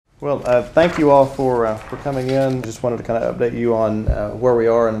Well, thank you all for coming in. Just wanted to kind of update you on where we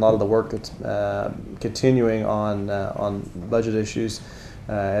are and a lot of the work that's continuing on budget issues.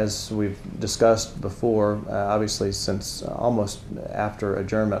 As we've discussed before, obviously since almost after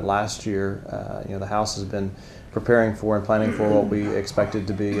adjournment last year, the House has been preparing for and planning for what we expected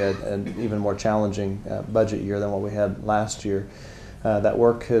to be an even more challenging budget year than what we had last year. That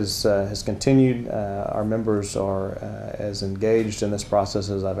work has continued. Our members are as engaged in this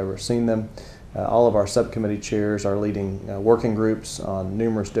process as I've ever seen them. All of our subcommittee chairs are leading working groups on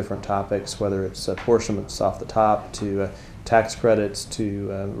numerous different topics, whether it's apportionments off the top to tax credits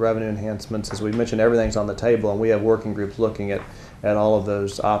to revenue enhancements. As we mentioned, everything's on the table, and we have working groups looking at all of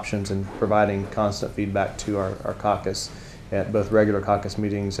those options and providing constant feedback to our caucus at both regular caucus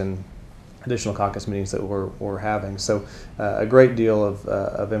meetings and additional caucus meetings that we're having. So a great deal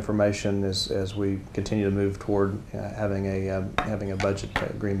of information as we continue to move toward having a budget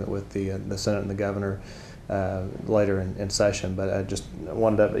agreement with the Senate and the governor later in session. But I just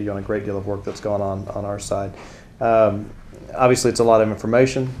wanted to update you on a great deal of work that's going on our side. Obviously, it's a lot of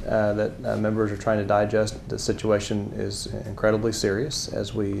information that members are trying to digest. The situation is incredibly serious,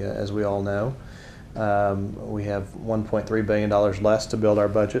 as we all know. We have $1.3 billion less to build our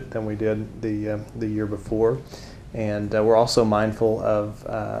budget than we did the year before, and we're also mindful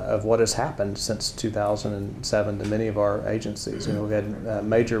of what has happened since 2007 to many of our agencies. We've had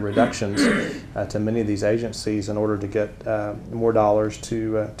major reductions to many of these agencies in order to get more dollars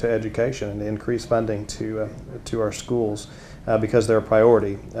to education and to increase funding to our schools because they're a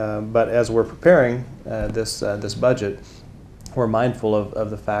priority. But as we're preparing this budget, we're mindful of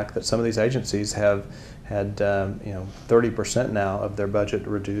the fact that some of these agencies have had 30% now of their budget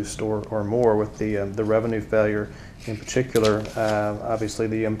reduced or more with the revenue failure in particular. Obviously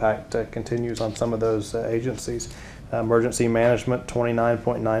the impact continues on some of those agencies. Emergency management,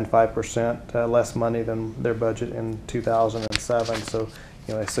 29.95% less money than their budget in 2007. So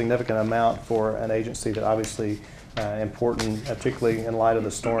a significant amount for an agency that obviously important, particularly in light of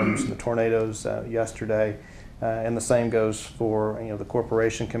the storms, the tornadoes yesterday. And the same goes for the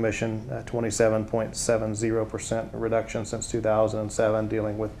Corporation Commission, 27.70% reduction since 2007,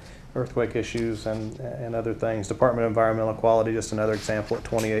 dealing with earthquake issues and other things. Department of Environmental Quality, just another example, at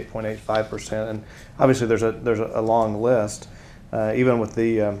 28.85%. And obviously there's a long list. Even with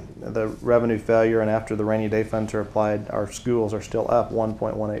the revenue failure and after the rainy day funds are applied, our schools are still up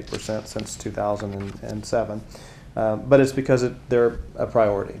 1.18% since 2007. But it's because they're a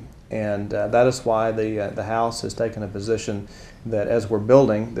priority. And that is why the House has taken a position that as we're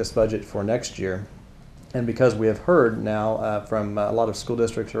building this budget for next year, and because we have heard now from a lot of school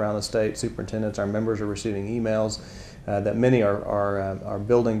districts around the state, superintendents, our members are receiving emails that many are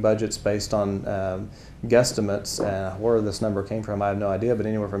building budgets based on guesstimates. Where this number came from, I have no idea, but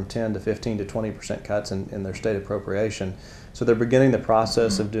anywhere from 10 to 15 to 20% cuts in their state appropriation. So they're beginning the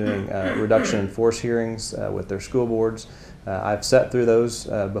process of doing reduction in force hearings with their school boards. I've sat through those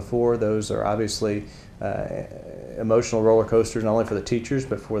before. Those are obviously emotional roller coasters, not only for the teachers,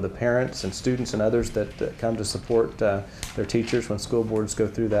 but for the parents and students and others that come to support their teachers when school boards go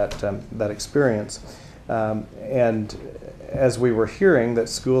through that experience. And as we were hearing that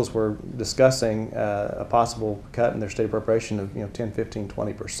schools were discussing a possible cut in their state appropriation of 10, 15,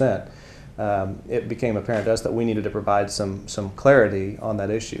 20%, it became apparent to us that we needed to provide some clarity on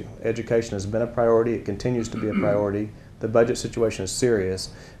that issue. Education has been a priority. It continues to be a priority. The budget situation is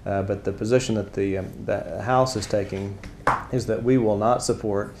serious, but the position that the House is taking is that we will not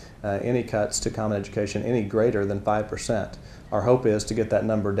support any cuts to common education any greater than 5%. Our hope is to get that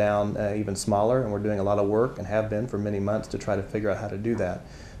number down even smaller, and we're doing a lot of work and have been for many months to try to figure out how to do that.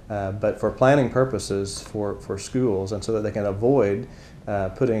 But for planning purposes for schools, and so that they can avoid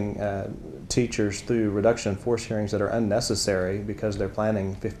putting teachers through reduction in force hearings that are unnecessary because they're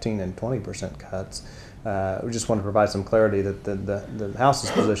planning 15 and 20% cuts, we just want to provide some clarity that the House's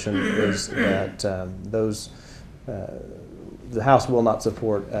position is that the House will not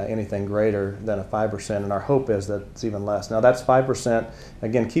support anything greater than a 5%, and our hope is that it's even less. Now that's 5%.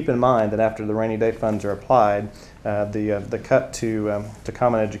 Again, keep in mind that after the rainy day funds are applied, the cut to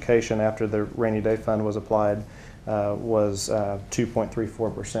common education after the rainy day fund was applied was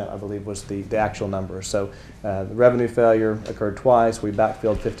 2.34%, I believe, was the actual number. So the revenue failure occurred twice. We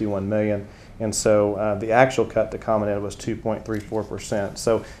backfilled $51 million. And so the actual cut to Common Ed was 2.34%.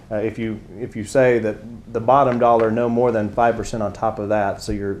 So if you say that the bottom dollar no more than 5% on top of that,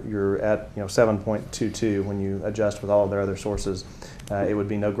 so you're at 7.22 when you adjust with all of their other sources, it would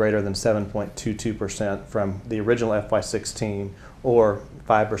be no greater than 7.22% from the original FY16 or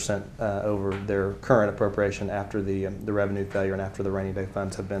 5% over their current appropriation after the revenue failure and after the rainy day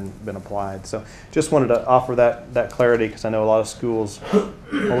funds have been applied. So just wanted to offer that clarity, because I know a lot of schools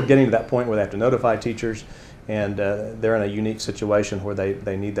are getting to that point where they have to notify teachers, and they're in a unique situation where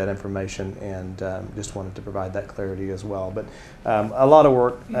they need that information, and just wanted to provide that clarity as well. But a lot of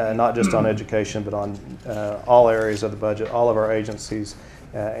work, not just on education, but on all areas of the budget, all of our agencies,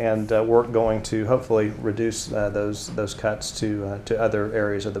 and work going to hopefully reduce those cuts to other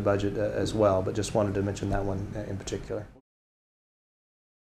areas of the budget as well. But just wanted to mention that one in particular.